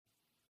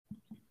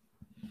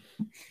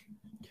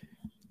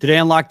Today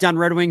on Locked On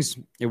Red Wings,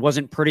 it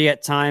wasn't pretty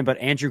at time, but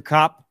Andrew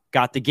Kopp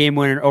got the game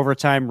winner in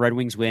overtime. Red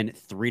Wings win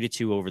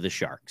 3-2 over the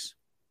Sharks.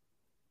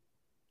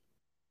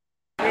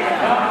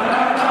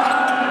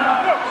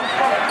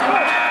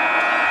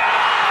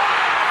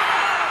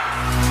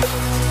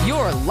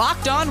 You're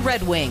Locked On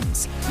Red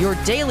Wings, your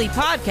daily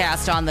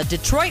podcast on the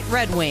Detroit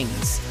Red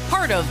Wings.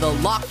 Part of the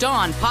Locked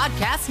On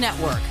Podcast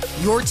Network,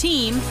 your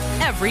team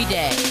every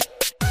day.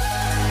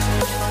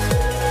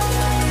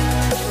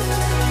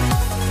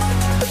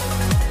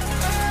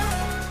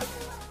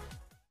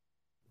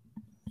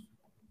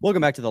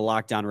 Welcome back to the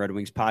Locked On Red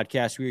Wings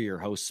podcast. We are your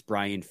hosts,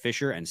 Brian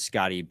Fisher and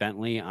Scotty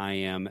Bentley. I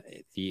am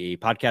the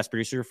podcast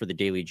producer for the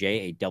Daily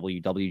J, a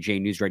WWJ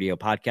News Radio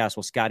podcast,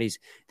 while Scotty's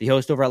the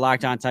host over at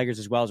Locked On Tigers,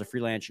 as well as a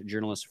freelance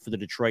journalist for the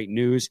Detroit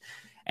News.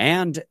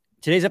 And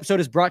today's episode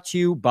is brought to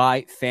you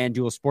by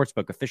FanDuel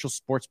Sportsbook, official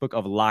sportsbook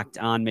of Locked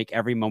On. Make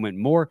every moment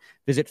more.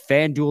 Visit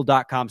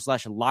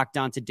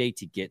FanDuel.com/LockedOn today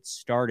to get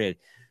started.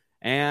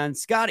 And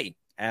Scotty,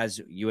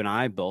 as you and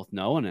I both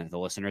know, and the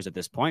listeners at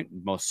this point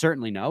most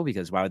certainly know,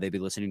 because why would they be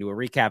listening to a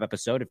recap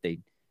episode if they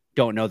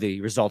don't know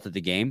the result of the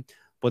game?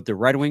 But the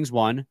Red Wings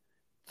won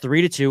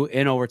 3-2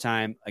 in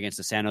overtime against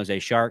the San Jose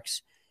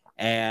Sharks.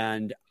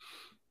 And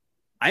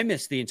I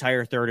missed the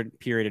entire third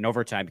period in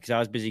overtime because I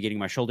was busy getting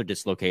my shoulder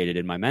dislocated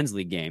in my men's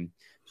league game.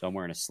 So I'm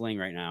wearing a sling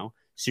right now.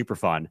 Super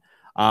fun.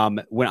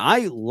 When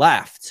I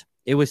left,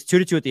 it was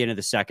 2-2 at the end of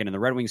the second, and the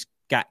Red Wings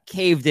got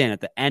caved in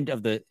at the end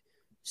of the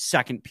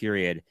second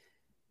period.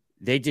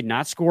 They did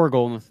not score a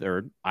goal in the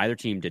third. Either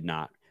team did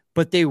not.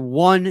 But they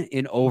won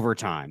in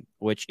overtime,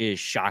 which is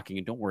shocking.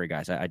 And don't worry,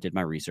 guys. I did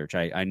my research.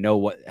 I know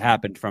what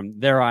happened from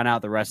there on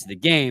out the rest of the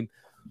game.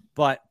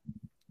 But,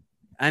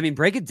 I mean,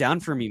 break it down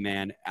for me,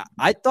 man.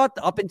 I thought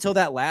up until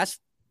that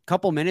last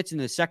couple minutes in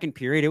the second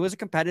period, it was a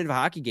competitive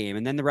hockey game.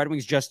 And then the Red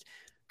Wings just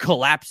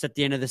collapsed at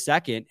the end of the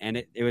second, and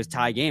it was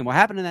tie game. What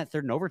happened in that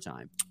third and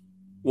overtime?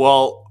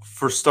 Well,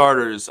 for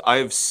starters, I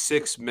have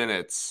 6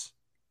 minutes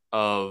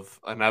of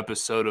an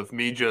episode of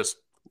me just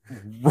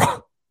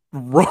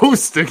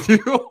roasting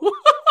you.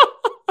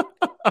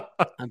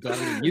 I'm glad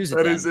we didn't use it.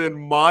 That then. is in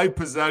my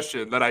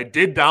possession that I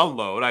did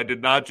download. I did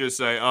not just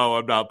say, oh,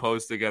 I'm not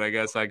posting it, I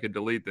guess I could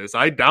delete this.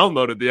 I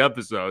downloaded the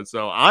episode,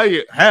 so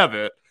I have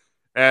it,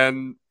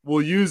 and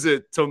we'll use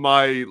it to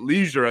my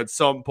leisure at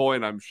some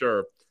point, I'm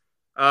sure.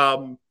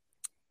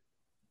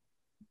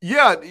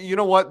 Yeah, you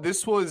know what?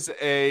 This was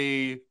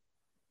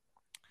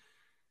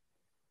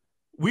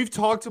we've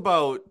talked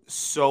about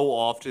so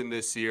often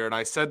this year, and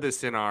I said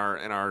this in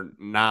our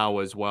now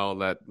as well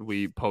that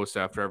we post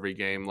after every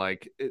game.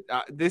 Like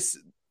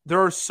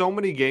there are so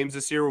many games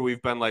this year where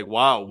we've been like,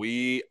 wow,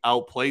 we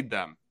outplayed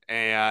them,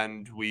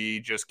 and we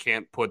just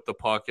can't put the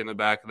puck in the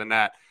back of the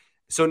net.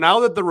 So now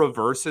that the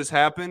reverse has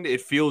happened,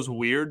 it feels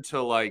weird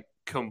to like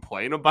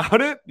complain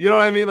about it. You know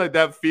what I mean? Like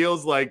that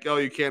feels like, oh,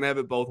 you can't have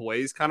it both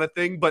ways kind of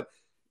thing. But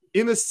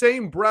in the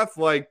same breath,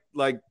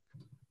 can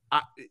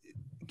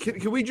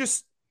we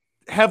just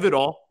have it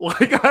all?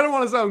 Like, I don't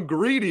want to sound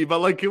greedy, but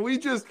like, can we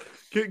just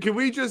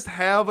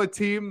have a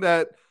team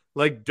that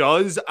like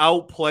does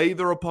outplay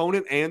their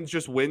opponent and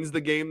just wins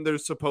the game they're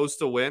supposed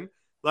to win?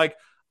 Like,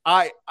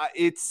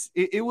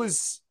 it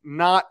was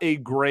not a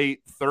great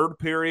third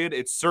period.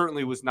 It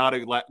certainly was not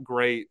a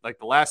great, like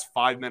the last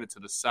 5 minutes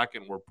of the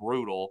second were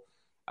brutal.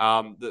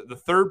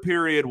 The third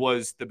period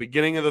was, the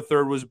beginning of the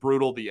third was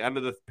brutal. The end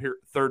of the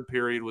third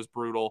period was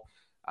brutal.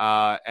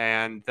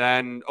 And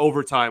then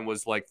overtime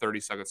was like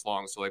 30 seconds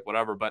long. So like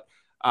whatever, but,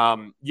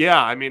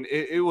 yeah, I mean,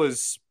 it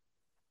was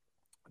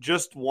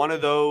just one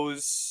of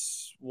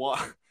those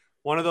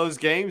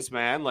games,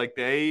 man. Like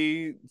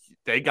they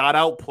got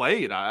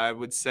outplayed. I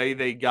would say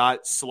they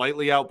got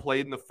slightly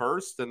outplayed in the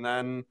first, and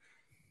then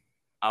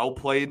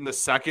outplayed in the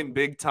second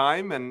big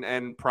time,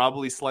 and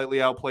probably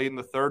slightly outplayed in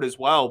the third as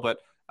well. But,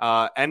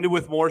 ended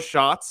with more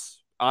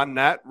shots on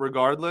net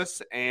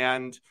regardless.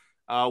 And,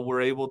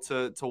 we're able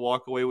to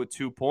walk away with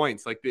 2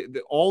 points. Like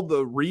all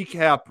the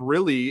recap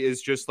really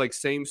is just like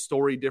same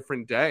story,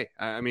 different day.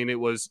 I mean, it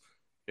was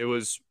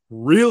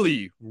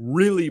really,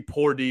 really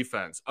poor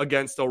defense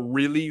against a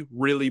really,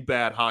 really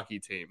bad hockey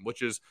team,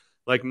 which is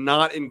like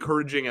not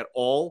encouraging at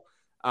all.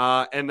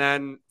 And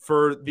then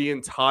for the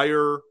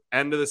entire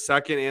end of the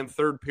second and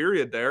third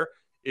period there,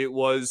 it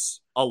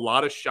was a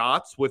lot of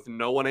shots with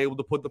no one able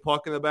to put the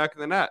puck in the back of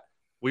the net.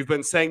 We've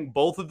been saying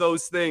both of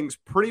those things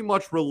pretty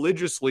much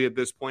religiously at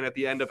this point at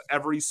the end of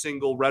every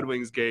single Red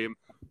Wings game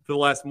for the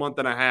last month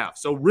and a half.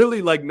 So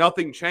really, like,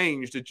 nothing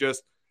changed. It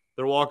just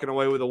they're walking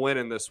away with a win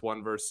in this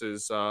one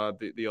versus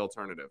the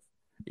alternative.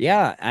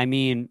 Yeah, I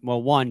mean,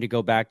 well, one, to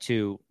go back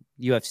to,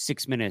 you have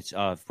 6 minutes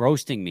of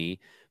roasting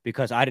me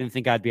because I didn't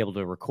think I'd be able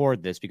to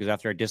record this, because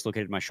after I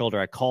dislocated my shoulder,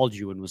 I called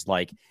you and was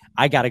like,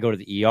 I got to go to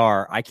the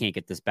ER. I can't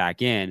get this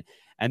back in.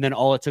 And then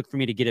all it took for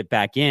me to get it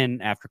back in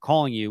after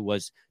calling you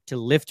was to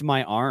lift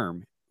my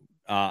arm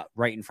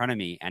right in front of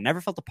me. I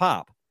never felt a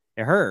pop.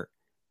 It hurt,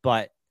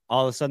 but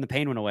all of a sudden the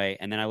pain went away.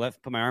 And then I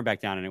put my arm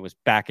back down and it was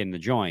back in the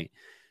joint.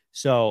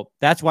 So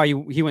that's why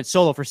he went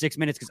solo for 6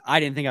 minutes, because I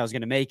didn't think I was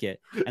going to make it.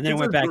 And then it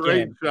went back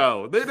in.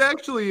 Show. It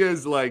actually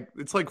is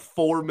it's like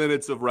 4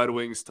 minutes of Red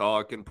Wings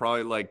talk and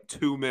probably like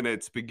 2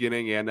 minutes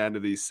beginning and end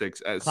of these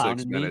 6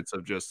 minutes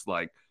of just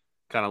like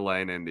kind of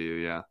laying into you.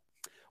 Yeah.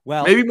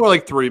 Well, maybe more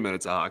like 3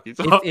 minutes of hockey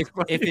talk. If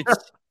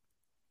it's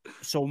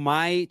so,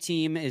 my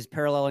team is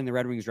paralleling the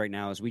Red Wings right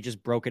now as we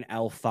just broke an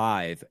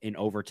L5 in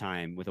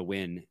overtime with a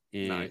win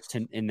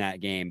in that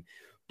game.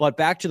 But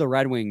back to the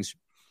Red Wings.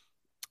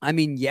 I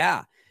mean,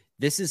 yeah.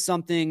 This is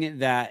something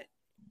that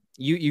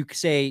you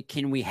say,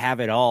 can we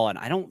have it all? And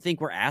I don't think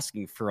we're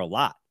asking for a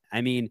lot.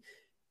 I mean,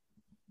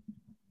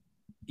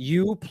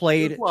 you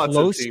played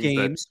close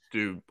games.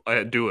 Do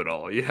it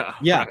all. Yeah.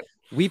 Yeah. Right.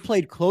 We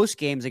played close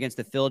games against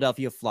the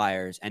Philadelphia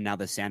Flyers and now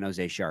the San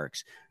Jose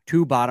Sharks,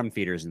 2 bottom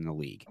feeders in the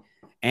league.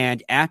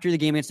 And after the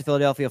game against the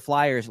Philadelphia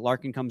Flyers,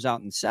 Larkin comes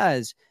out and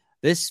says,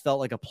 this felt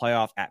like a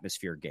playoff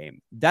atmosphere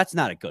game. That's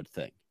not a good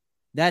thing.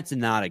 That's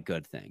not a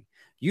good thing.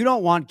 You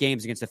don't want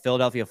games against the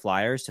Philadelphia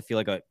Flyers to feel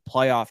like a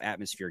playoff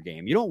atmosphere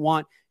game. You don't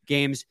want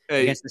games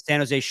against the San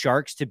Jose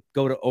Sharks to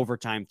go to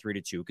overtime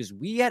 3-2, because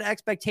we had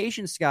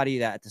expectations, Scotty,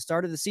 that at the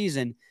start of the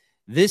season,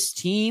 this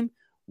team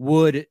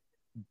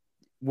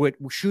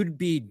should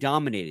be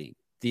dominating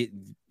the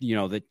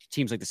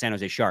teams like the San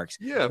Jose Sharks.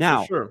 Yeah,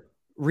 now, for sure.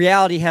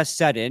 Reality has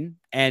set in,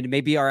 and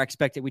maybe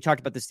we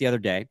talked about this the other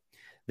day,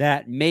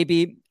 that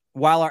maybe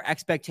while our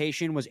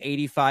expectation was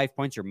 85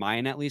 points, or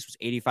mine at least was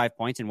 85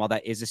 points, and while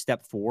that is a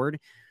step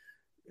forward,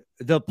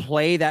 the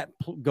play that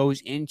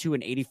goes into an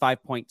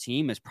 85-point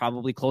team is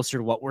probably closer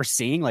to what we're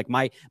seeing. Like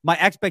my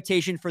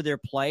expectation for their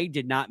play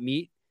did not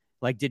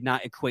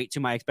equate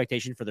to my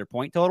expectation for their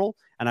point total,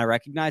 and I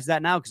recognize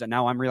that now, because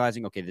now I'm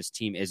realizing, okay, this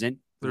team isn't.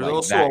 There's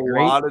also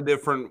a lot of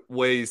different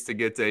ways to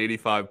get to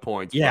 85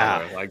 points.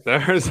 Yeah, like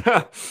there's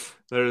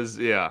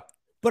yeah.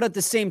 But at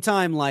the same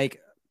time, like,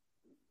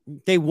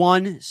 they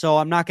won, so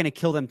I'm not going to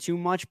kill them too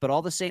much. But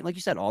all the same, like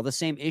you said, all the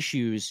same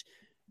issues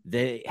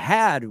they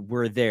had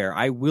were there.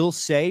 I will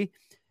say,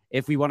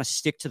 if we want to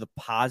stick to the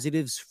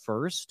positives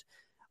first,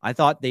 I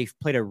thought they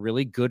played a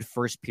really good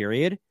first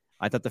period.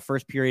 I thought the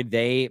first period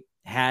they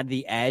had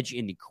the edge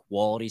in the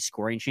quality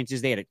scoring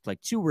chances. They had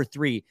like 2 or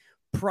 3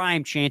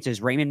 prime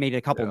chances. Raymond made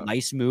a couple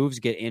nice moves,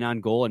 get in on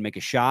goal and get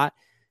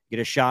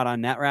a shot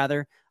on net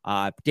rather.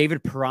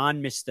 David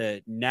Perron missed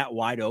the net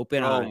wide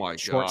open on a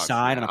short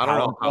side on a power play. I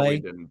don't know how he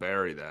didn't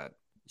bury that.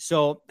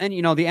 So, and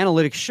the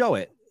analytics show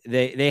it.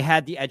 They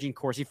had the edge in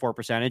Corsi for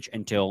percentage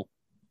until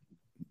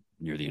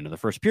near the end of the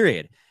first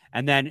period.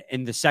 And then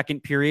in the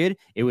second period,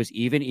 it was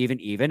even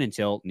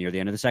until near the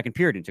end of the second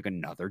period and took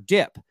another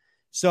dip.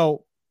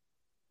 So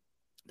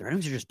the Red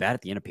Wings are just bad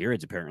at the end of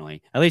periods,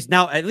 apparently. At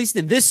least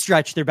in this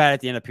stretch, they're bad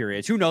at the end of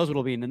periods. Who knows what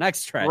will be in the next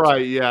stretch?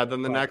 Right, yeah.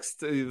 Then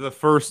the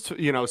first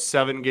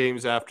 7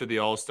 games after the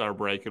All-Star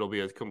break, it'll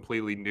be a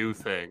completely new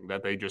thing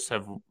that they just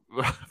have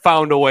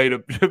found a way to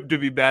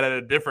be bad at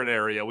a different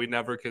area we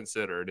never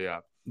considered, yeah.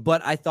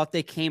 But I thought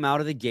they came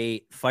out of the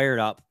gate fired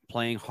up,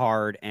 playing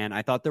hard, and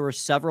I thought there were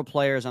several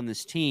players on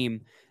this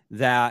team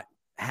that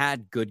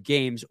had good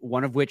games,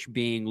 one of which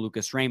being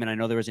Lucas Raymond. I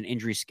know there was an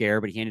injury scare,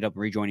 but he ended up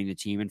rejoining the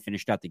team and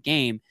finished out the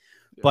game.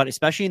 Yeah. But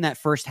especially in that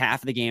first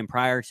half of the game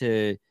prior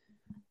to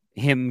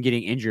him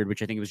getting injured,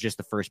 which I think it was just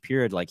the first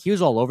period, like, he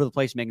was all over the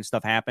place making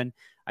stuff happen.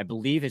 I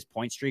believe his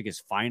point streak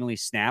is finally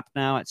snapped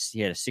now.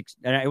 He had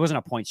it wasn't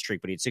a point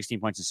streak, but he had 16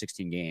 points in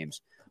 16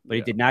 games. But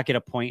he did not get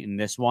a point in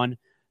this one.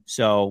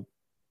 So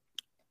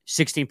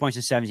 16 points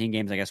in 17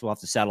 games, I guess we'll have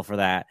to settle for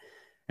that.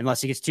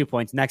 Unless he gets 2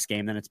 points next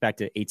game, then it's back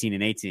to 18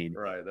 and 18.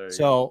 Right. There you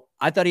so go.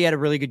 I thought he had a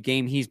really good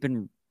game. He's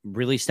been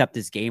really stepped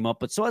his game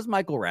up, but so has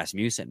Michael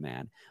Rasmussen,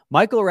 man.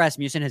 Michael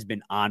Rasmussen has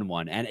been on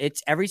one, and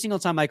it's every single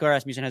time Michael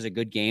Rasmussen has a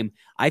good game,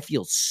 I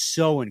feel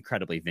so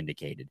incredibly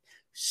vindicated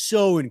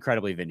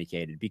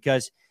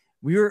because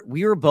we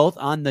were both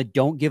on the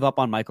don't give up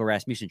on Michael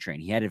Rasmussen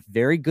train. He had a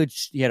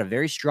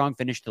very strong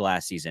finish to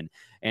last season,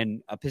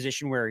 and a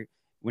position where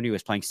when he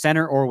was playing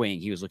center or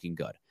wing, he was looking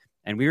good.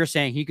 And we were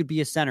saying he could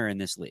be a center in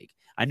this league.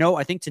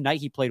 I think tonight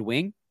he played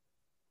wing,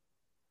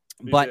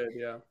 but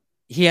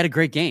he had a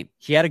great game.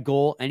 He had a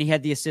goal, and he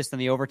had the assist on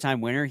the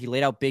overtime winner. He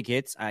laid out big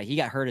hits. He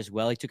got hurt as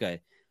well. He took a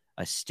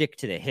stick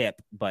to the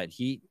hip, but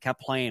he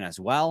kept playing as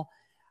well.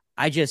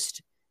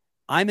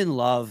 I'm in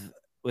love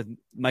with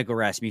Michael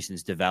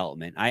Rasmussen's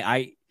development.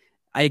 I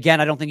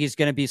don't think he's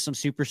going to be some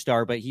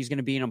superstar, but he's going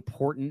to be an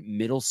important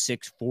middle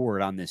six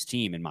forward on this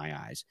team in my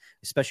eyes,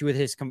 especially with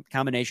his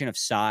combination of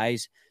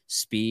size,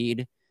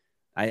 speed.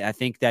 I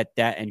think that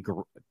and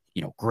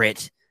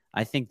grit.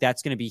 I think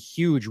that's going to be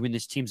huge when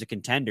this team's a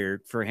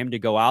contender, for him to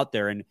go out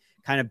there and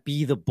kind of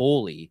be the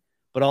bully,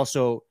 but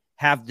also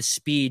have the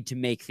speed to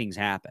make things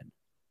happen.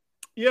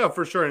 Yeah,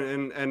 for sure.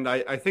 And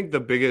I think the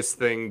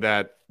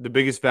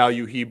biggest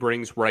value he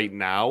brings right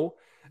now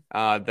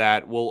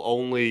that will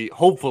only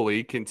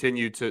hopefully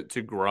continue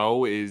to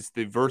grow is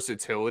the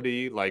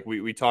versatility. Like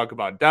we talk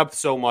about depth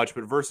so much,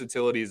 but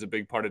versatility is a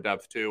big part of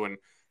depth too. And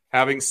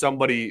having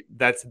somebody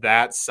that's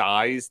that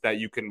size that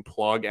you can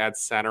plug at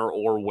center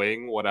or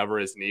wing, whatever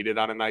is needed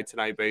on a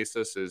night-to-night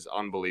basis, is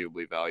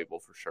unbelievably valuable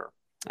for sure.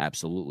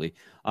 Absolutely.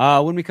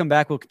 When we come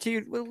back, we'll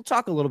continue. We'll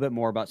talk a little bit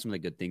more about some of the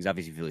good things.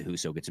 Obviously, Ville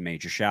Husso gets a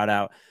major shout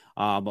out.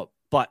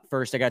 But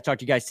first, I got to talk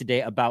to you guys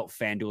today about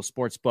FanDuel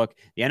Sportsbook.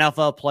 The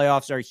NFL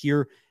playoffs are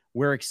here.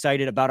 We're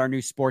excited about our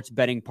new sports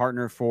betting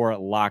partner for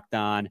Locked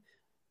On,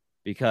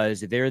 because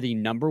they're the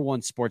number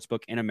one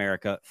sportsbook in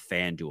America,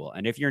 FanDuel.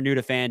 And if you're new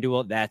to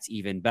FanDuel, that's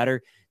even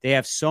better. They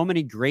have so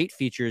many great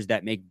features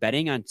that make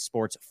betting on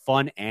sports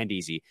fun and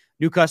easy.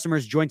 New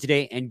customers join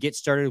today and get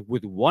started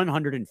with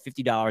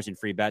 $150 in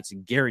free bets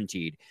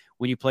guaranteed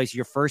when you place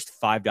your first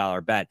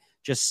 $5 bet.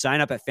 Just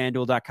sign up at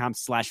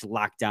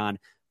FanDuel.com/lockedon.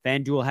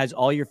 FanDuel has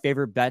all your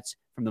favorite bets,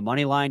 from the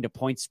money line to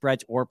point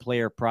spreads or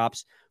player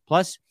props.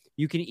 Plus,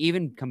 you can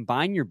even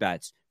combine your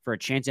bets for a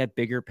chance at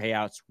bigger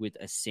payouts with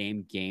a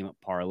same game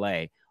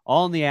parlay.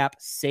 All in the app,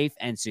 safe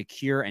and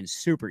secure and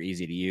super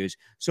easy to use.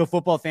 So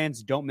football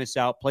fans, don't miss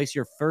out. Place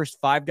your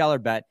first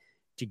 $5 bet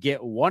to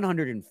get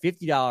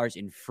 $150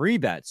 in free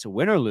bets,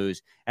 win or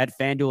lose, at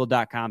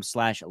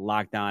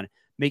FanDuel.com/lockedon.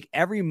 Make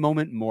every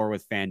moment more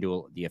with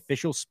FanDuel, the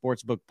official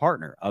sportsbook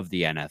partner of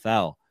the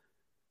NFL.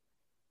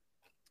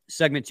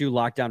 Segment 2,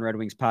 Locked On Red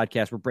Wings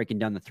podcast. We're breaking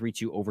down the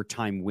 3-2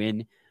 overtime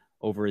win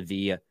over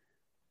the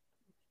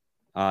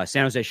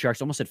San Jose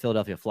Sharks. Almost said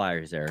Philadelphia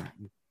Flyers there.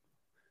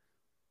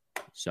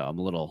 So I'm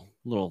a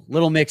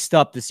little mixed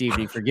up this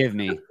evening. Forgive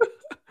me.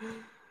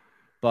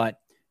 But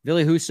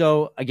Ville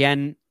Husso,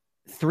 again,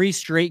 3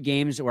 straight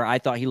games where I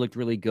thought he looked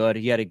really good.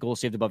 He had a goal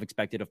saved above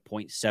expected of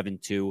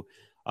 .72.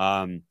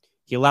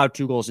 He allowed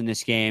 2 goals in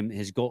this game.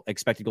 His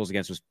expected goals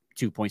against was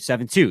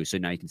 2.72. So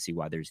now you can see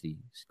why there's the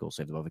goal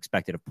saved above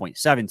expected of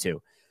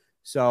 .72.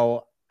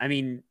 So, I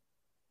mean,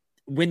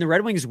 when the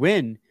Red Wings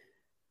win,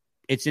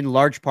 it's in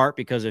large part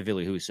because of Ville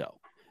Husso.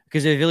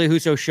 Because if Ville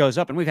Husso shows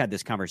up, and we've had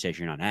this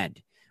conversation on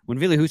Ed, when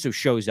Ville Husso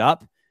shows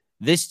up,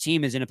 this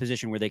team is in a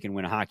position where they can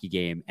win a hockey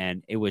game.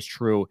 And it was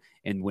true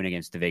in win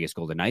against the Vegas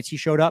Golden Knights. He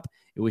showed up.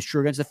 It was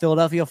true against the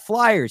Philadelphia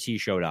Flyers. He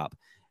showed up.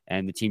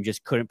 And the team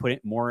just couldn't put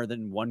it more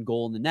than 1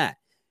 goal in the net.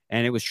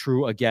 And it was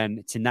true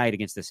again tonight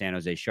against the San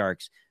Jose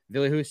Sharks.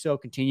 Ville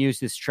Husso continues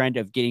this trend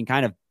of getting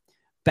kind of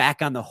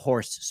back on the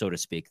horse, so to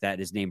speak. That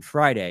is named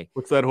Friday.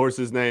 What's that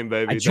horse's name,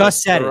 baby? I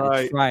just said it.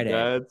 It's Friday.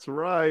 That's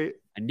right.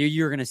 I knew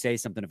you were going to say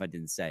something if I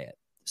didn't say it.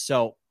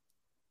 So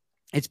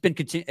it's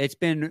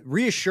been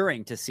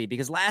reassuring to see,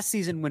 because last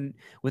season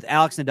with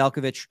Alex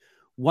Nedeljkovic,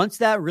 once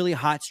that really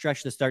hot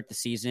stretch to start the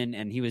season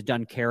and he was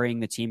done carrying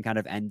the team kind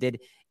of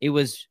ended, it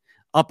was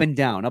up and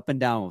down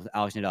with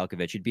Alex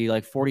Nedeljkovic. It'd be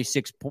like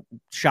 46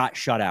 shot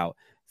shutout,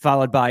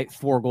 followed by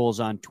 4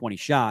 goals on 20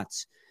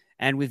 shots.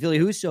 And with Ville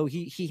Husso,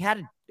 he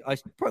had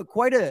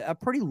quite a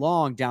pretty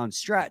long down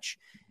stretch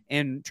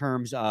in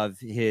terms of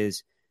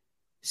his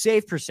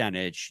save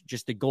percentage,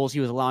 just the goals he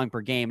was allowing per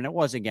game. And it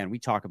was, again, we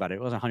talk about it,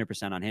 it wasn't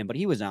 100% on him, but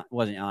he wasn't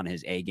on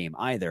his A game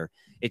either.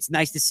 It's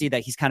nice to see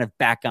that he's kind of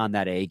back on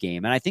that A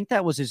game. And I think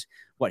that was his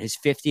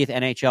 50th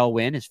NHL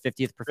win, his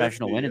 50th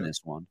professional win in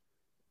this one.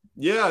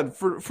 Yeah,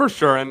 for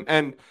sure.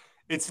 And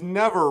it's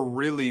never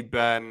really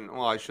been,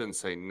 well, I shouldn't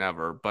say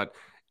never, but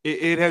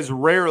it has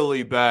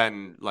rarely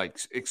been like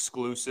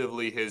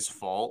exclusively his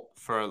fault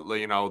for,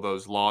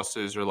 those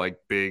losses or like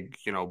big,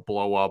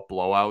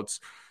 blowouts.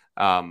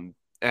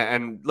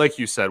 And like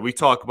you said, we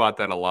talk about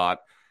that a lot.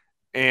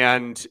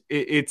 And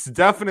it's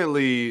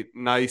definitely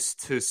nice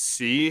to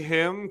see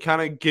him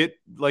kind of get,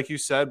 like you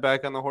said,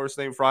 back on the horse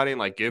named Friday and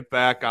like get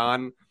back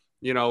on,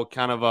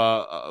 kind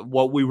of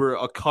what we were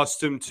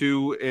accustomed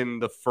to in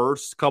the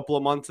first couple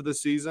of months of the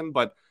season.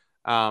 But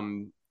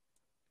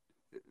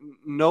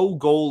no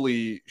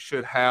goalie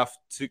should have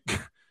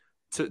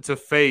to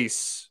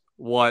face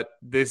what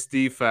this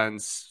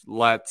defense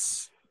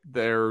lets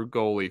their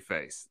goalie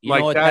face. You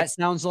know what that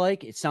sounds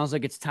like? It sounds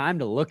like it's time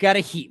to look at a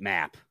heat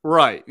map.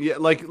 Right. Yeah.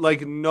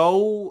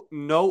 No,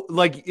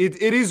 like it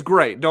is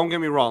great. Don't get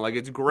me wrong. Like,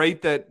 it's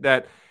great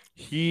that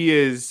he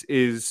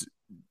is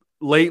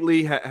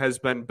lately has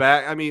been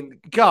back. I mean,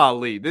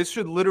 golly, this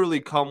should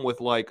literally come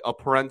with like a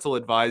parental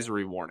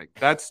advisory warning.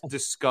 That's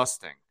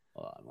disgusting.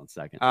 Hold on 1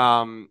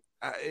 second.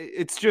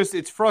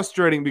 It's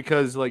frustrating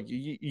because, like,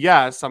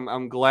 yes,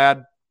 I'm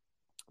glad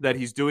that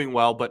he's doing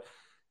well, but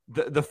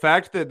the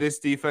fact that this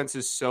defense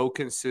is so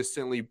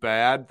consistently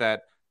bad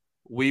that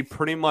we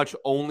pretty much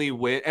only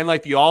win, and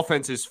like the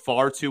offense is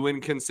far too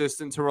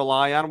inconsistent to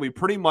rely on. We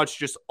pretty much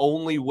just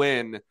only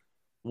win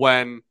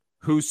when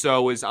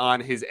Husso is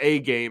on his A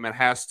game and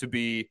has to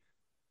be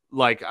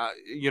like,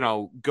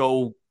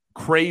 go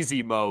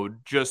crazy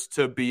mode just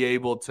to be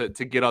able to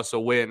get us a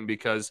win,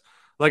 because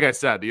like I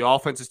said, the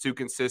offense is too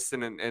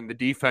consistent and the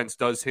defense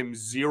does him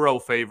zero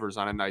favors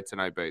on a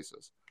night-to-night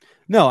basis.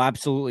 No,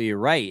 absolutely. You're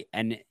right.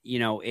 And,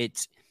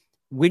 it's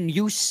when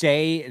you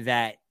say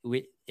that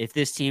if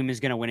this team is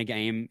going to win a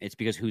game, it's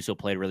because Husso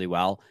played really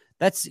well.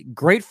 That's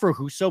great for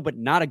Husso, but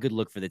not a good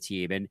look for the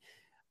team. And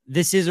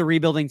this is a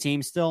rebuilding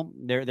team still.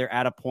 They're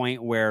at a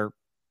point where,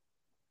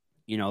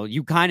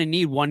 You kind of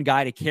need one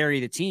guy to carry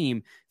the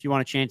team if you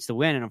want a chance to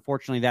win. And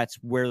unfortunately, that's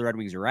where the Red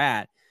Wings are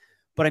at.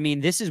 But I mean,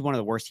 this is one of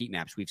the worst heat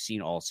maps we've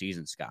seen all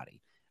season,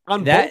 Scotty.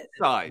 On both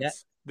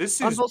sides. This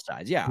is on both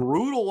sides, yeah.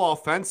 Brutal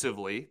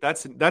offensively.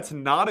 That's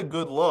not a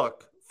good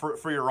look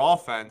for your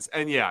offense.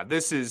 And yeah,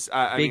 this is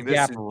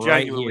this is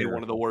genuinely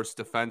one of the worst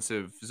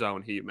defensive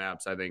zone heat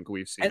maps I think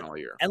we've seen all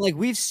year. And like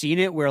we've seen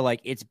it where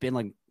like it's been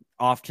like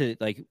off to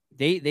like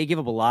they give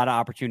up a lot of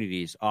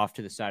opportunities off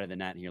to the side of the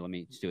net. Here, let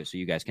me just do it so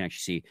you guys can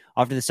actually see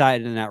off to the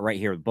side of the net right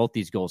here. Both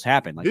these goals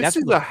happen. Like this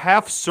is a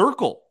half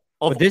circle.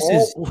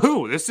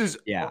 This is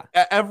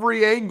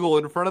every angle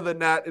in front of the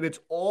net, and it's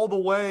all the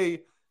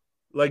way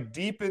like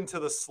deep into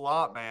the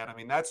slot, man. I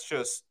mean, that's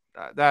just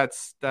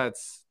that's.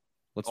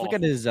 Let's awful. Look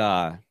at his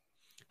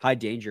high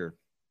danger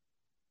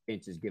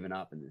chances given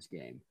up in this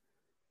game.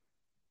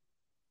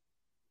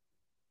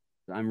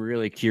 I'm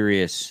really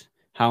curious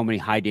how many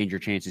high danger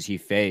chances he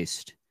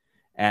faced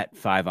at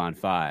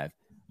 5-on-5.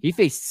 He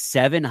faced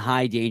 7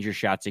 high danger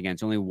shots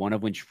against, only one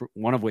of which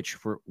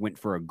went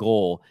for a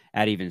goal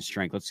at even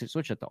strength. Let's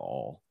switch that to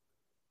all.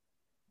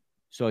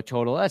 So a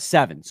total that's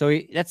 7. So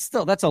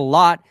that's a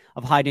lot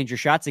of high danger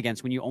shots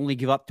against when you only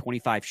give up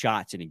 25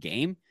 shots in a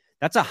game.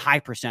 That's a high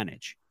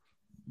percentage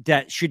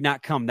that should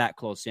not come that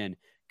close in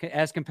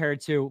as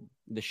compared to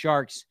the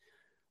Sharks,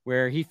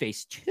 where he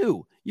faced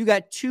 2. You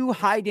got 2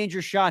 high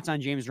danger shots on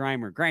James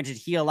Reimer. Granted,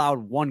 he allowed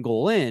 1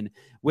 goal in,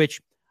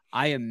 which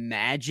I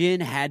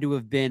imagine had to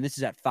have been, this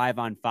is at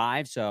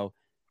 5-on-5. So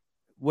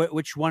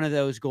which one of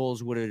those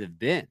goals would it have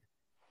been?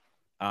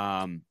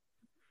 Had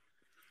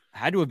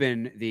to have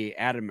been the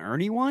Adam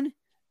Ernie one.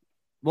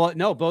 Well,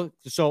 no, both.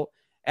 So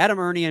Adam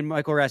Ernie and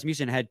Michael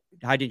Rasmussen had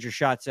high danger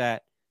shots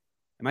at,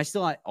 am I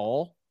still at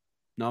all?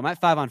 No, I'm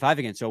at 5-on-5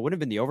 again. So it would have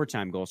been the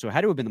overtime goal. So it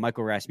had to have been the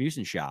Michael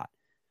Rasmussen shot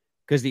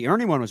because the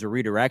Ernie one was a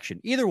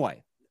redirection. Either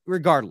way,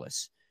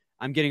 regardless,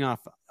 I'm getting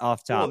off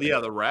topic. Well, yeah,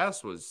 the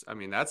Ras was, I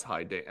mean, that's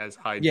high. That's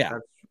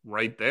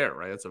right there,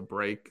 right? That's a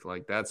break.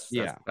 Like that's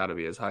got to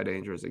be as high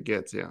danger as it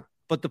gets. Yeah.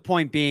 But the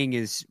point being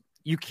is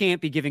you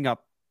can't be giving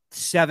up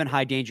 7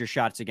 high danger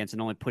shots against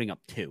and only putting up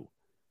 2.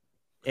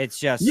 It's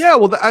just, yeah.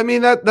 Well, I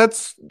mean,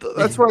 that's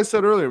what I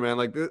said earlier, man.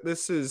 Like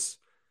this is,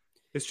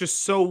 it's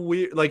just so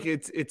weird. Like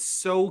it's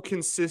so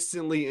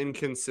consistently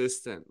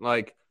inconsistent.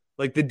 Like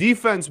the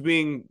defense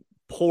being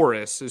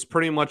porous is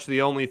pretty much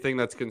the only thing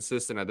that's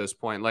consistent at this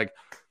point. Like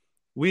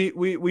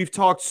we've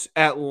talked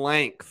at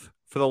length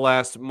for the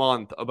last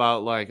month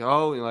about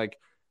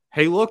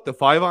hey, look, the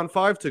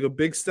 5-on-5 took a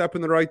big step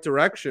in the right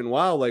direction.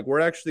 Wow, like we're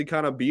actually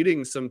kind of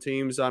beating some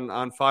teams on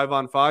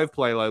 5-on-5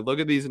 play. Like look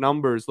at these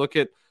numbers, look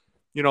at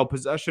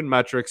possession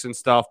metrics and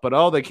stuff.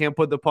 But they can't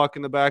put the puck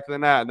in the back of the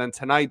net. And then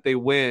tonight they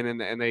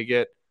win and they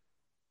get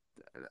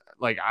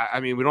I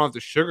mean, we don't have to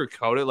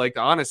sugarcoat it. Like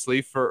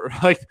honestly, for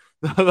like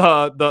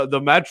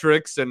the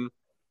metrics and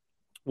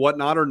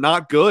whatnot are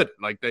not good.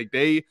 Like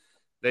they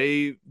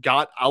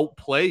got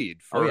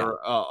outplayed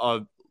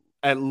for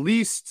at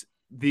least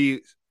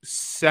the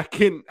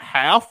second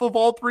half of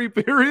all 3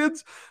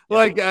 periods. Yeah.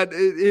 Like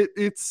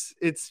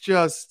it's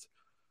just,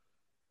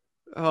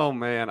 oh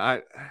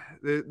man,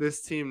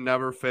 this team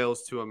never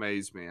fails to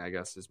amaze me, I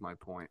guess is my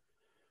point.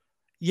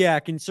 Yeah,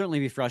 it can certainly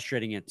be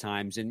frustrating at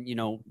times. And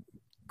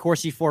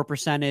Corsi for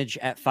percentage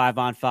at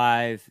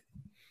 5-on-5,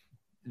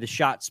 the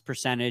shots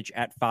percentage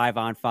at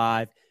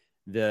 5-on-5,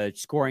 the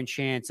scoring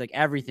chance, like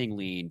everything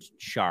leaned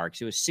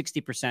Sharks. It was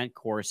 60%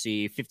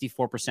 Corsi,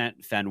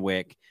 54%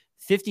 Fenwick,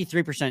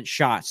 53%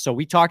 shots. So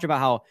we talked about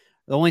how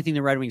the only thing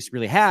the Red Wings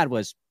really had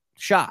was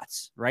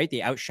shots, right?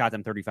 They outshot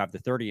them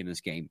 35-30 in this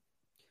game.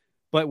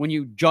 But when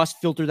you just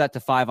filter that to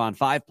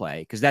 5-on-5 play,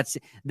 because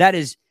that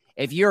is,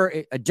 if you're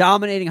a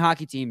dominating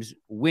hockey teams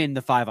win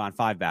the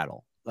 5-on-5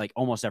 battle, like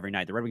almost every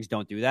night. The Red Wings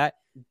don't do that.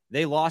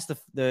 They lost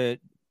the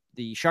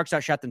Sharks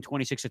outshot them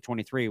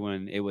 26-23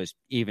 when it was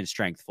even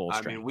strength, full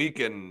strength. I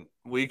mean,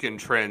 we can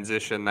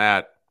transition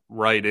that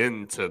right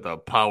into the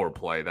power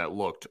play that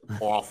looked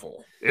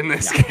awful in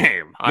this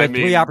game. I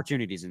mean, 3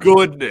 opportunities.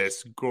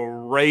 Goodness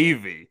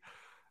gravy.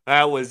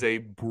 That was a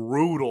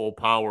brutal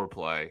power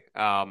play.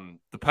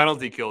 The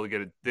penalty kill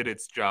did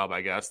its job, I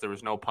guess. There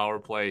was no power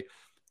play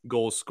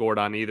goals scored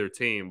on either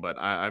team, but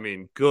I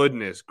mean,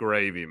 goodness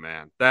gravy,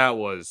 man. That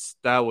was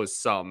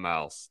something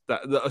else.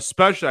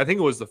 Especially, I think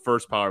it was the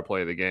first power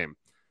play of the game.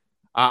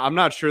 I'm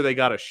not sure they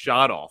got a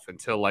shot off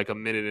until like a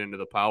minute into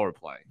the power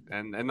play,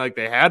 and like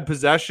they had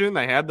possession,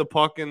 they had the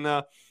puck in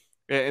the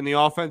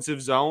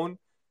offensive zone,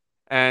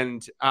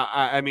 and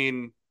I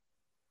mean,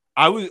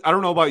 I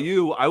don't know about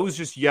you, I was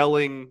just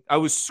yelling, I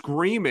was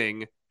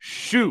screaming,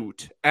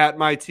 shoot at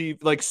my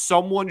TV, like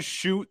someone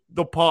shoot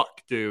the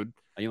puck, dude.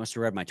 You must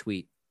have read my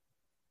tweet.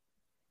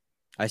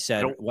 I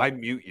said, I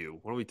mute you.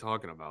 What are we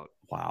talking about?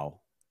 Wow.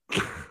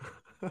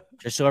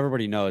 Just so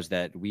everybody knows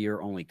that we are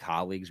only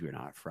colleagues. We're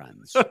not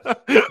friends.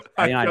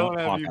 I don't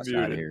have you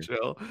muted,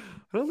 Jill.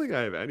 I don't think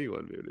I have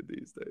anyone muted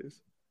these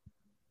days.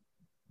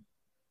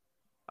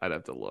 I'd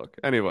have to look.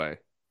 Anyway,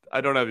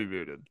 I don't have you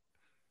muted.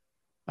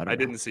 I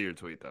didn't see your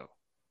tweet, though.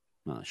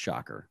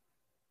 Shocker.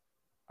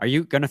 Are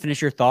you going to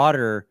finish your thought,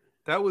 or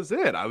That was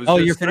it. I was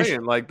you're just finished.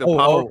 saying, like, the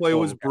power play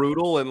was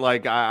brutal, and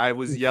like I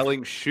was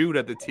yelling shoot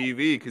at the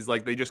TV because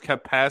like they just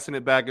kept passing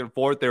it back and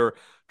forth. They were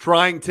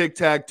trying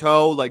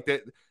tic-tac-toe, like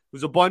that. It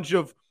was a bunch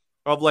of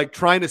like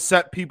trying to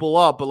set people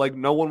up, but like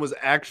no one was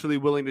actually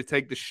willing to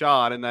take the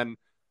shot. And then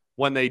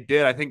when they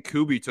did, I think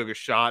Kubi took a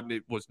shot, and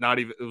it was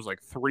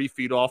like 3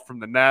 feet off from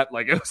the net.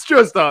 Like it was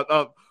just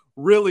a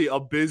really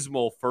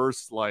abysmal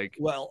first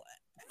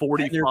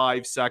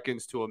 45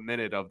 seconds to a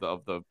minute of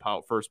the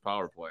first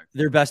power play.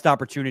 Their best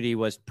opportunity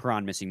was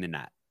Perron missing the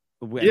net.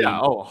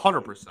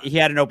 100%. He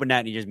had an open net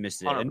and he just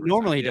missed it. And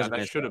normally he doesn't.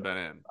 That should have been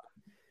in.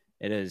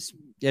 It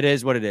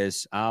is what it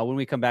is. When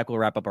we come back, we'll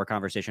wrap up our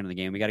conversation on the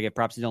game. We got to get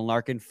props to Dylan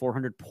Larkin.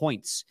 400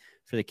 points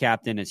for the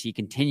captain as he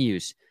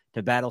continues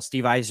to battle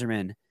Steve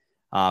Yzerman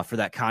for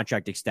that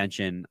contract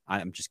extension.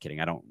 I'm just kidding.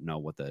 I don't know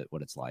what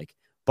it's like,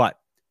 but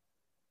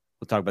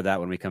we'll talk about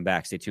that when we come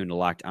back. Stay tuned to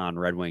Locked On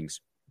Red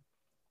Wings.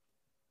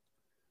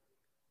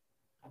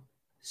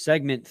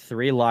 Segment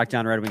 3, Locked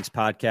On Red Wings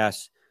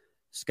podcast.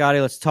 Scotty,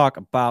 let's talk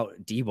about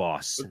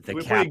D-Boss, the captain. Can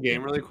we play a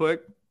game really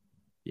quick?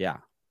 Yeah.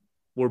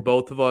 Where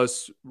both of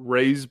us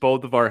raise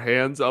both of our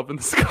hands up in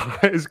the sky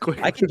as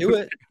quick. I can do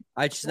it.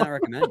 I just not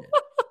recommend it.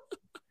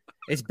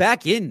 It's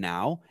back in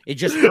now. It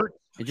just hurts.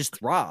 It just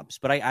throbs.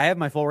 But I have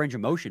my full range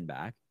of motion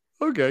back.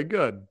 Okay,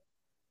 good.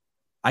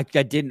 I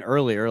didn't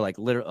earlier, like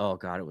literally. Oh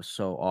God, it was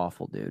so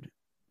awful, dude. It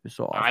was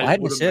so awful. I had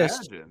an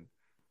assist. Imagine.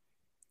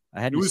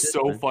 It was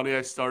so funny.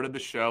 I started the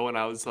show and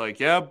I was like,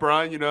 yeah,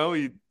 Brian,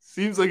 he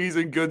seems like he's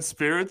in good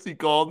spirits. He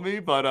called me,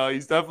 but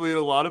he's definitely in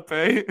a lot of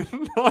pain.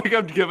 Like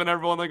I'm giving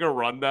everyone like a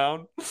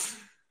rundown.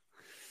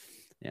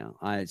 Yeah,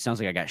 it sounds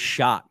like I got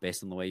shot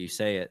based on the way you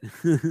say it.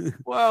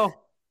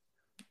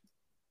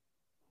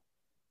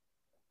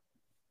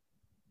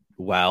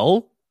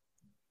 Well,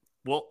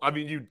 I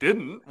mean, you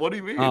didn't. What do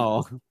you mean?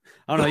 Oh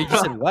no, you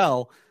just said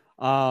well.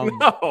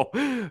 No,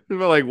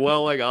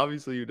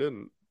 obviously you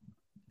didn't.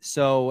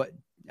 So.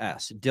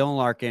 Yes, Dylan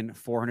Larkin,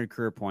 400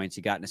 career points.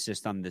 He got an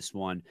assist on this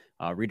one.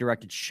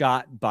 Redirected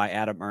shot by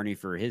Adam Erne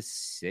for his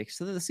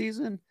 6th of the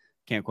season.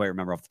 Can't quite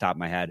remember off the top of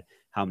my head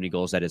how many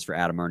goals that is for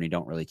Adam Erne.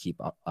 Don't really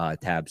keep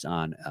tabs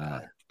on.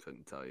 I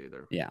couldn't tell you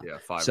either. Yeah,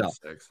 5 or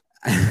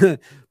 6.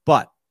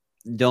 But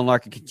Dylan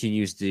Larkin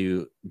continues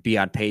to be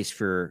on pace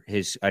for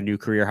a new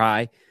career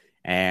high,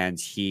 and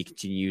he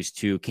continues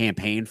to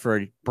campaign for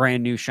a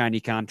brand new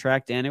shiny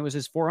contract, and it was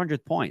his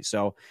 400th point.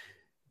 So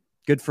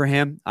good for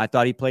him. I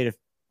thought he played a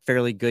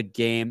fairly good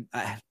game.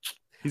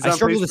 He's on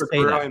pace for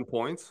career high in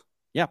points.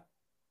 Yeah.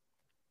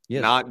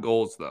 Yes. Not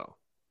goals though.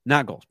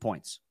 Not goals,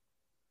 points.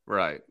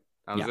 Right.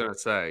 I was gonna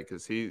say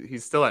because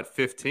he's still at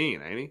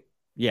 15, ain't he?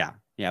 Yeah.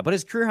 But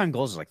his career high in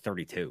goals is like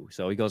 32,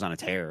 so he goes on a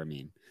tear. I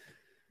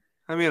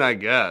mean, I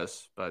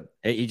guess, but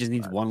he just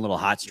needs one little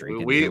hot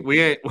streak.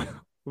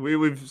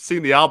 We've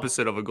seen the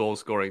opposite of a goal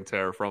scoring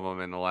tear from him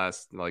in the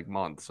last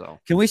month.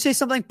 So can we say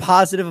something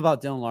positive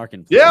about Dylan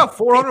Larkin? Please? Yeah,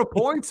 400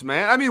 points,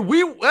 man. I mean,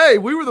 we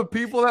were the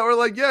people that were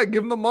like, yeah,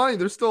 give him the money.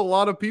 There's still a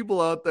lot of people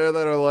out there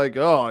that are like,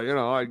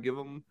 oh, I'd give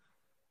him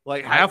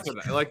half of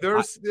that. Like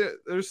there's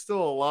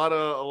still a lot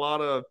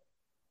of.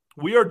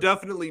 We are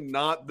definitely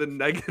not the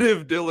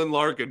negative Dylan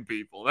Larkin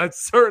people.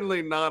 That's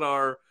certainly not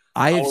our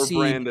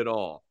brand at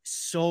all.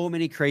 So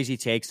many crazy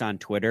takes on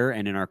Twitter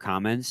and in our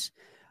comments,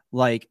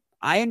 like.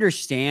 I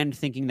understand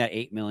thinking that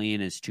 $8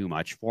 million is too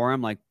much for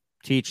him,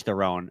 to each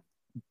their own.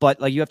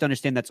 But you have to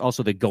understand that's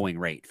also the going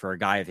rate for a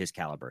guy of his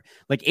caliber.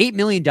 $8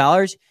 million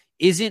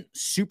isn't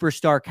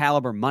superstar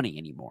caliber money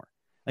anymore.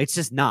 It's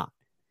just not.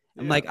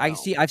 And I've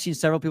seen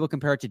several people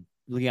compare it to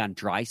Leon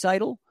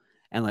Draisaitl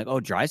and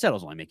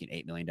Draisaitl's only making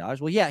 $8 million.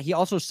 Well, yeah, he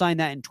also signed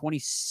that in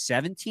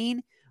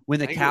 2017 when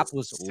the cap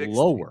was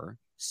lower.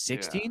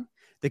 16? Yeah.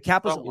 The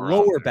cap was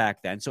lower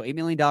back then, so $8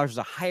 million was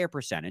a higher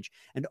percentage.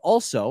 And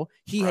also,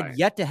 he had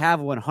yet to have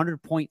a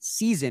 100-point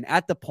season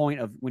at the point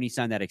of when he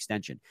signed that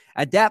extension.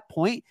 At that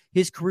point,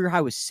 his career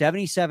high was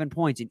 77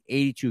 points in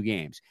 82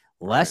 games,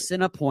 less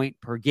than a point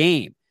per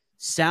game.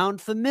 Sound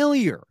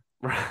familiar?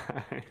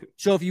 Right.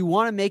 So if you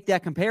want to make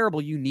that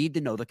comparable, you need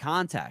to know the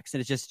context.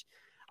 And it's just,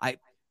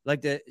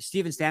 the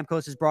Steven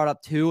Stamkos is brought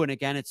up too. And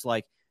again, it's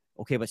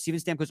okay, but Steven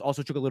Stamkos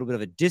also took a little bit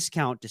of a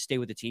discount to stay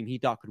with the team he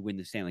thought could win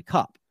the Stanley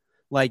Cup.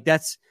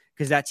 That's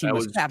because that team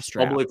was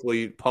cap-strapped.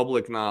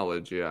 Public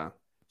knowledge, yeah.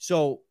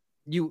 So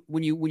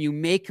when you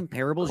make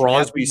comparables,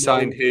 Crosby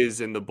signed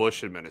his in the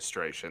Bush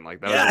administration. That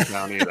wasn't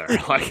down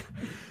either.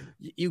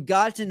 You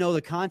got to know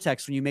the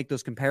context when you make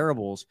those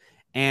comparables.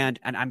 And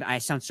I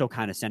sound so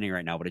condescending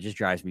right now, but it just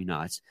drives me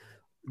nuts.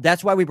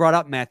 That's why we brought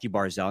up Matthew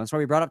Barzal. That's why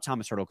we brought up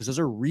Thomas Hertl, because those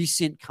are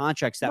recent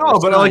contracts that were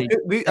signed.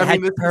 This is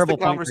the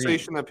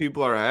conversation that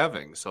people are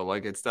having. So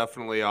it's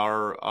definitely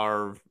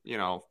our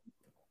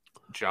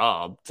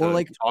job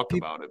to talk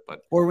about it.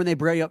 But when they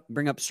bring up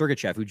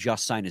Sergachev, who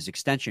just signed his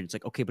extension, it's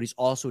okay, but he's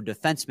also a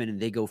defenseman and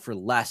they go for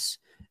less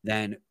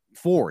than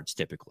forwards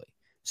typically.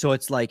 So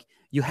it's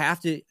you have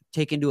to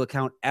take into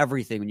account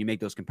everything when you make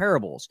those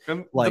comparables.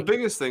 And the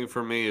biggest thing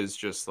for me is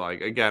just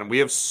again, we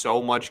have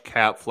so much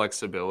cap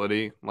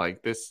flexibility.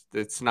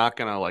 It's not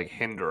gonna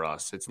hinder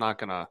us. It's not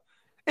gonna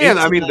And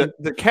I mean,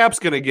 the cap's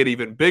going to get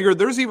even bigger.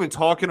 There's even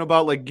talking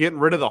about like getting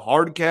rid of the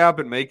hard cap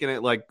and making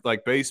it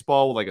like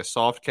baseball with like a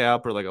soft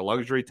cap or like a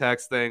luxury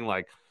tax thing.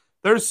 Like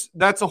that's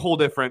a whole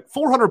different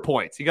 400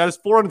 points. He got his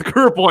 400th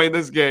career point in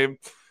this game.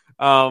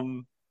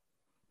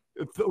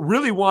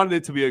 Really wanted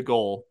it to be a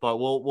goal, but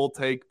we'll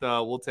take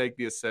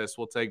the assist.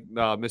 We'll take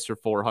Mr.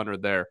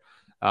 400 there.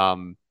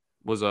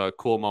 Was a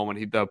cool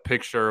moment. The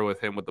picture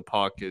with him with the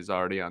puck is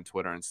already on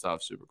Twitter and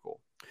stuff. Super cool.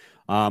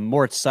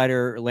 Moritz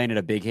Seider landed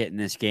a big hit in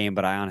this game,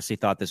 but I honestly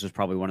thought this was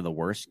probably one of the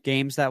worst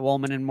games that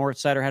Woolman and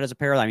Moritz Seider had as a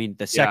pair. I mean,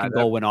 the second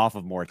goal went off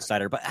of Moritz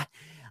Seider, but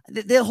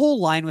the whole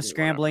line was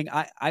scrambling.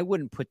 I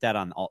wouldn't put that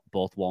on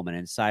both Woolman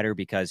and Seider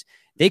because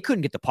they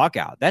couldn't get the puck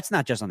out. That's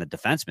not just on the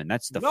defenseman.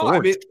 That's the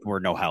forwards were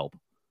no help.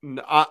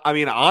 I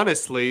mean,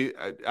 honestly,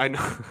 I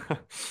know,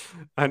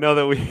 I know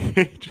that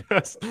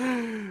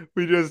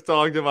we just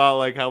talked about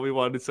like how we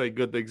wanted to say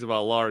good things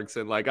about Larks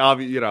and like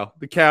obviously,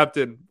 the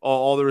captain,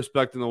 all the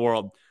respect in the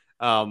world.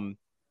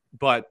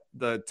 But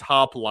the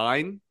top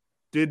line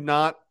did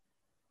not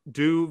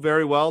do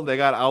very well. They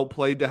got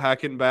outplayed to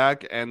heck and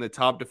back, and the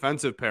top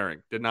defensive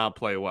pairing did not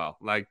play well.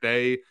 Like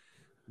the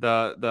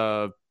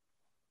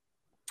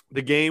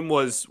game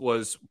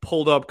was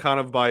pulled up kind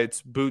of by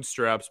its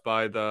bootstraps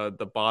by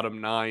the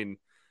bottom nine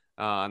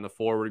on the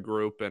forward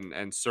group,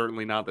 and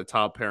certainly not the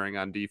top pairing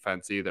on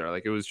defense either.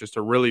 Like it was just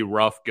a really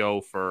rough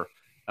go for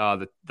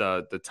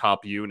the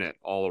top unit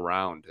all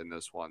around in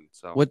this one.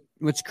 So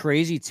what's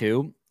crazy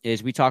too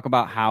is we talk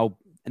about how,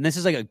 and this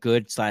is like a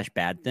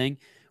good/bad thing.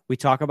 We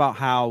talk about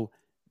how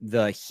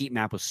the heat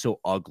map was so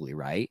ugly,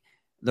 right?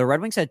 The Red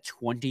Wings had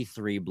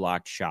 23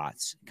 blocked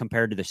shots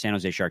compared to the San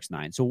Jose Sharks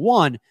 9. So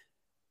one,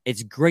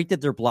 it's great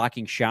that they're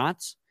blocking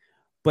shots,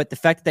 but the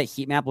fact that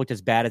heat map looked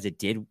as bad as it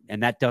did,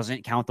 and that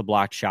doesn't count the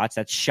blocked shots,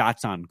 that's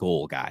shots on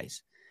goal,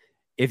 guys.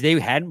 If they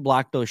hadn't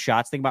blocked those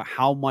shots, think about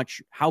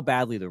how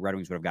badly the Red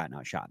Wings would have gotten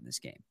outshot in this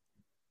game.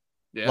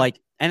 Yeah.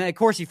 And at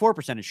Corsi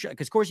 4%,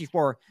 because Corsi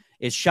 4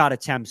 is shot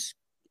attempts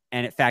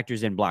and it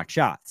factors in blocked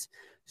shots.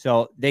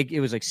 So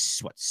it was like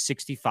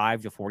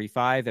 65 to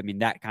 45. I mean,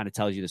 that kind of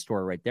tells you the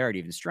story right there at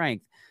even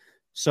strength.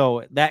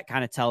 So that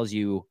kind of tells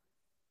you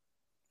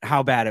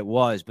how bad it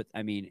was. But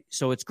I mean,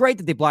 so it's great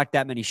that they blocked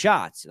that many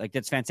shots. Like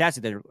that's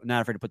fantastic. They're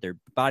not afraid to put their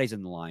bodies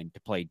in the line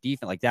to play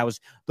defense. Like that was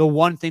the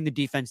one thing the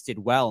defense did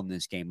well in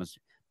this game was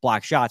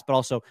block shots, but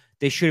also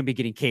they shouldn't be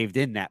getting caved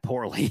in that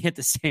poorly at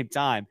the same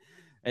time.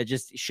 It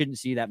just shouldn't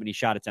see that many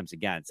shot attempts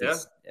again.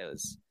 It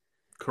was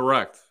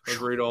correct.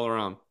 Agreed all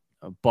around.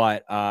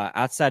 But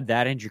outside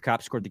that, Andrew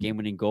Copp scored the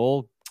game-winning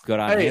goal. Good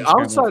on him.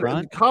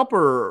 Outside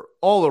Copper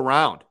all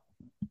around.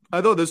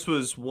 I thought this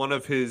was one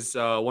of his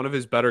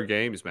better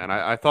games, man.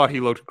 I thought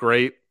he looked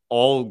great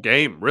all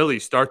game, really,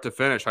 start to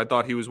finish. I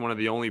thought he was one of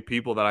the only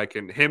people that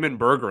him and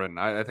Bergeron,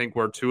 I think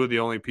were two of the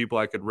only people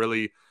I could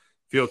really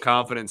feel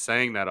confident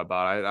saying that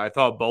about. I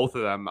thought both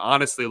of them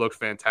honestly looked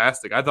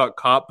fantastic. I thought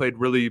Copp played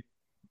really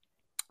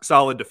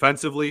solid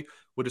defensively,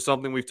 which is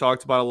something we've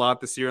talked about a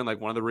lot this year, and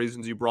like one of the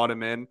reasons you brought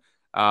him in.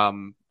 I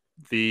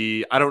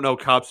don't know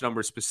Copp's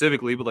numbers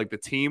specifically, but like the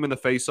team in the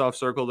faceoff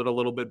circle did a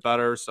little bit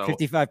better. So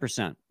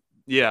 55%.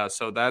 Yeah,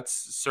 so that's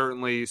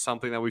certainly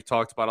something that we've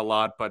talked about a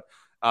lot. But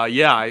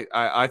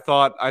I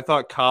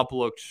thought Copp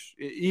looked,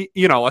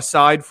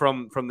 aside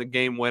from the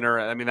game winner.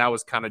 I mean, that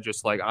was kind of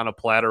just like on a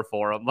platter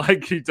for him.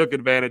 Like he took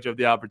advantage of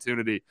the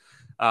opportunity.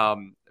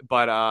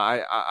 But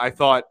I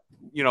thought,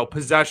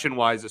 possession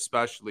wise,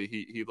 especially,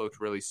 he looked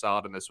really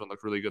solid in this one.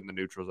 Looked really good in the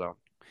neutral zone.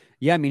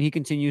 Yeah, I mean, he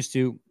continues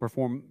to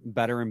perform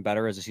better and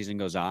better as the season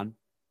goes on.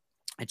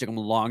 It took him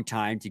a long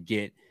time to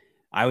get,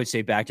 I would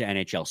say, back to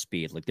NHL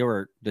speed. Like there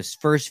were this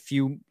first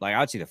few, like I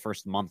would say the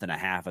first month and a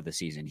half of the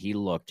season, he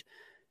looked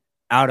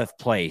out of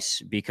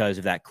place because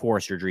of that core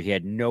surgery. He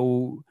had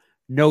no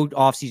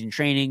off-season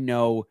training,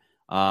 no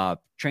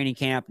training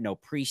camp, no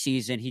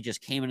preseason. He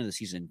just came into the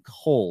season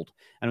cold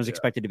and was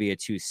expected to be a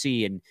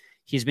 2C. And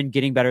he's been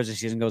getting better as the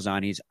season goes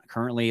on. He's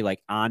currently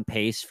like on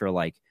pace for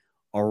like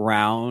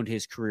around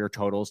his career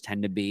totals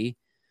tend to be.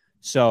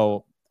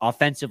 So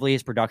offensively,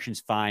 his production's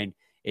fine.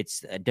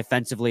 It's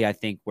defensively, I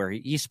think, where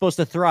he's supposed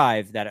to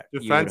thrive. That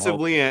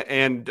defensively,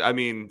 and I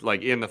mean,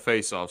 like in the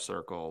faceoff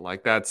circle,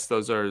 like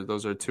those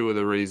are two of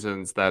the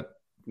reasons that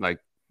like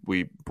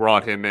we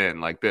brought him in.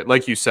 Like that,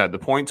 like you said, the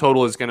point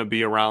total is going to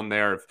be around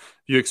there. If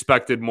you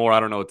expected more, I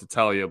don't know what to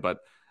tell you, but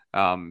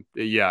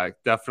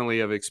definitely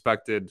have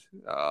expected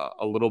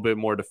a little bit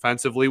more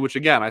defensively. Which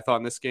again, I thought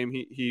in this game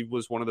he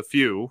was one of the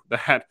few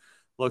that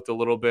looked a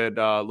little bit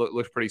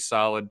looked pretty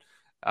solid.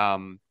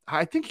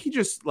 I think he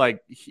just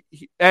like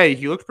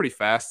he looked pretty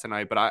fast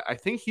tonight, but I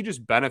think he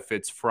just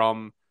benefits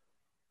from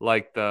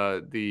like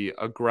the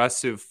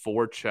aggressive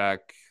forecheck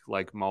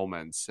like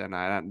moments,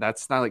 and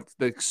that's not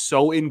like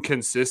so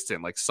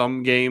inconsistent. Like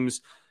some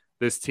games,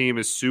 this team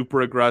is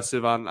super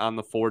aggressive on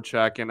the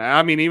forecheck, and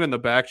I mean even the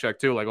back check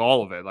too. Like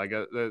all of it, like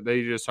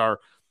they just are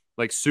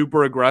like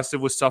super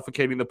aggressive with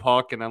suffocating the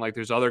puck, and then like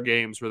there's other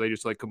games where they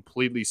just like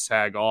completely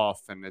sag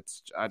off, and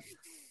it's I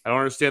don't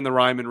understand the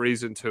rhyme and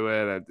reason to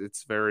it.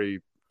 It's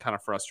very kind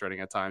of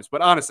frustrating at times.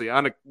 But honestly,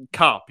 on a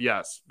comp,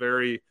 yes,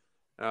 very,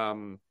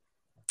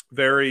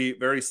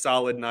 very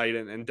solid night,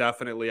 and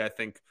definitely I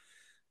think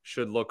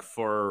should look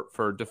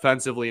for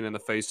defensively and in the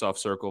faceoff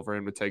circle for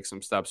him to take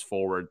some steps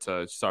forward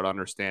to start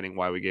understanding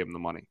why we gave him the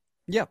money.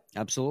 Yeah,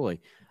 absolutely.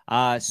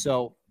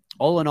 So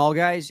all in all,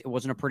 guys, it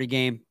wasn't a pretty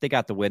game. They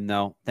got the win,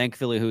 though. Thank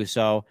Philly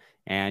Husso,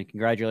 and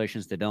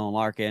congratulations to Dylan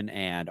Larkin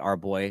and our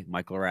boy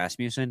Michael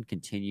Rasmussen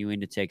continuing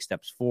to take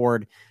steps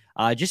forward.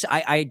 I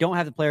don't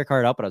have the player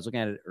card up, but I was looking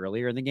at it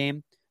earlier in the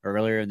game, or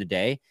earlier in the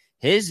day.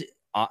 His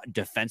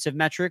defensive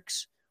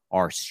metrics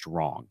are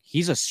strong.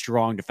 He's a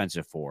strong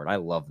defensive forward. I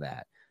love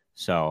that.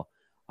 So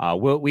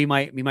we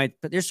might,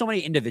 but there's so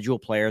many individual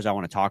players I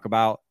want to talk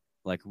about.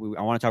 Like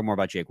I want to talk more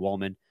about Jake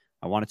Wallman.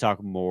 I want to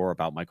talk more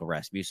about Michael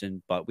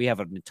Rasmussen, but we have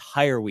an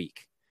entire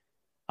week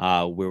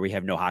where we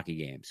have no hockey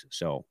games.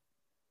 So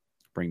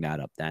bring that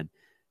up then.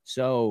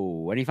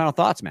 So any final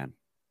thoughts, man?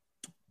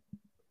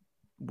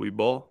 We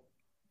ball.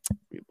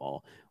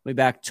 We'll be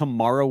back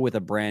tomorrow with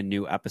a brand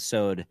new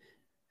episode.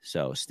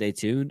 So stay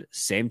tuned.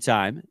 Same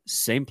time,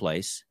 same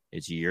place.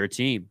 It's your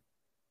team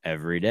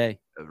every day.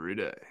 Every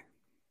day.